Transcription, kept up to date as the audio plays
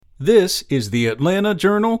This is the Atlanta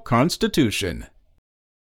Journal-Constitution.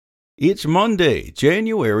 It's Monday,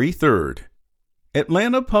 January 3rd.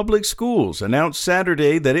 Atlanta Public Schools announced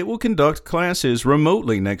Saturday that it will conduct classes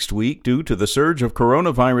remotely next week due to the surge of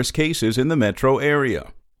coronavirus cases in the metro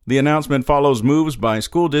area. The announcement follows moves by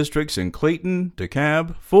school districts in Clayton,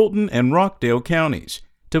 DeKalb, Fulton, and Rockdale counties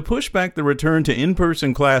to push back the return to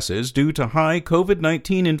in-person classes due to high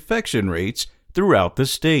COVID-19 infection rates throughout the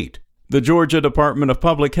state. The Georgia Department of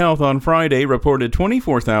Public Health on Friday reported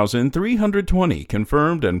 24,320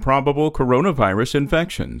 confirmed and probable coronavirus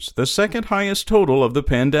infections, the second highest total of the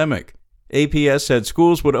pandemic. APS said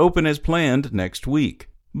schools would open as planned next week.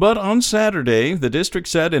 But on Saturday, the district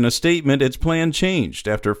said in a statement its plan changed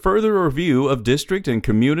after further review of district and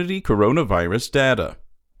community coronavirus data.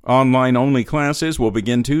 Online-only classes will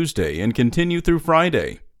begin Tuesday and continue through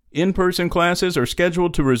Friday. In-person classes are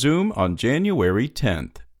scheduled to resume on January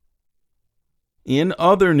 10th. In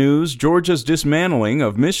other news, Georgia's dismantling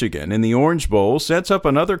of Michigan in the Orange Bowl sets up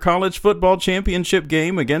another college football championship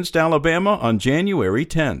game against Alabama on January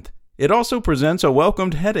 10th. It also presents a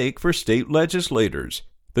welcomed headache for state legislators.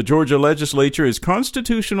 The Georgia legislature is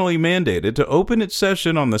constitutionally mandated to open its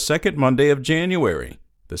session on the second Monday of January,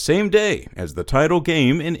 the same day as the title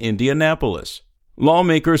game in Indianapolis.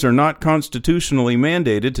 Lawmakers are not constitutionally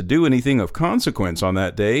mandated to do anything of consequence on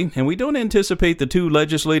that day, and we don't anticipate the two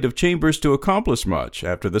legislative chambers to accomplish much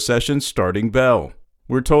after the session's starting bell.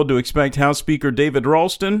 We're told to expect House Speaker David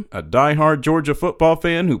Ralston, a diehard Georgia football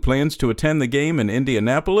fan who plans to attend the game in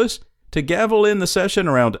Indianapolis, to gavel in the session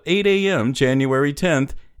around 8 a.m. January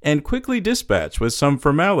 10th and quickly dispatch with some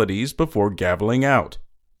formalities before gaveling out.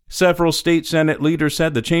 Several state Senate leaders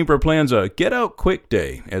said the chamber plans a get-out-quick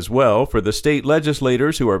day as well for the state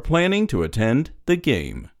legislators who are planning to attend the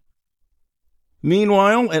game.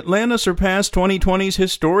 Meanwhile, Atlanta surpassed 2020's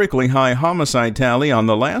historically high homicide tally on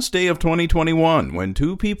the last day of 2021 when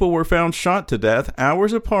two people were found shot to death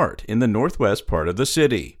hours apart in the northwest part of the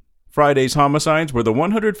city. Friday's homicides were the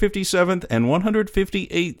 157th and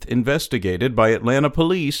 158th investigated by Atlanta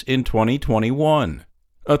police in 2021.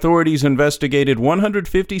 Authorities investigated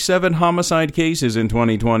 157 homicide cases in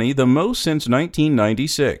 2020, the most since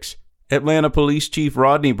 1996. Atlanta Police Chief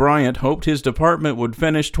Rodney Bryant hoped his department would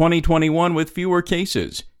finish 2021 with fewer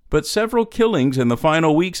cases, but several killings in the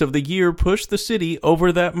final weeks of the year pushed the city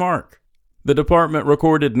over that mark. The department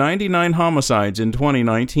recorded 99 homicides in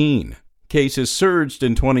 2019. Cases surged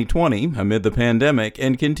in 2020 amid the pandemic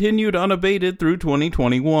and continued unabated through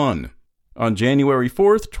 2021. On January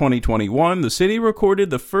 4th, 2021, the city recorded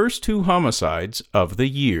the first two homicides of the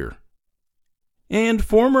year. And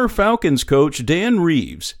former Falcons coach Dan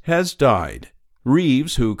Reeves has died.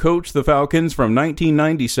 Reeves, who coached the Falcons from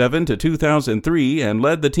 1997 to 2003 and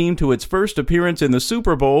led the team to its first appearance in the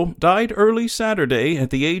Super Bowl, died early Saturday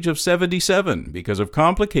at the age of 77 because of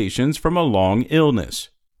complications from a long illness.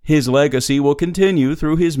 His legacy will continue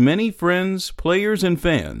through his many friends, players, and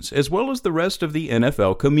fans, as well as the rest of the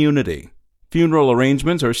NFL community. Funeral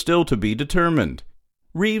arrangements are still to be determined.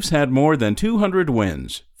 Reeves had more than 200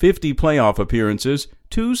 wins, 50 playoff appearances,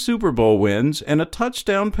 2 Super Bowl wins, and a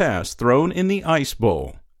touchdown pass thrown in the Ice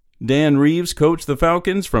Bowl. Dan Reeves coached the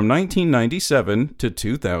Falcons from 1997 to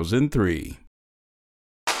 2003.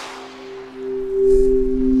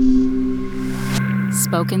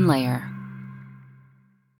 Spoken Layer.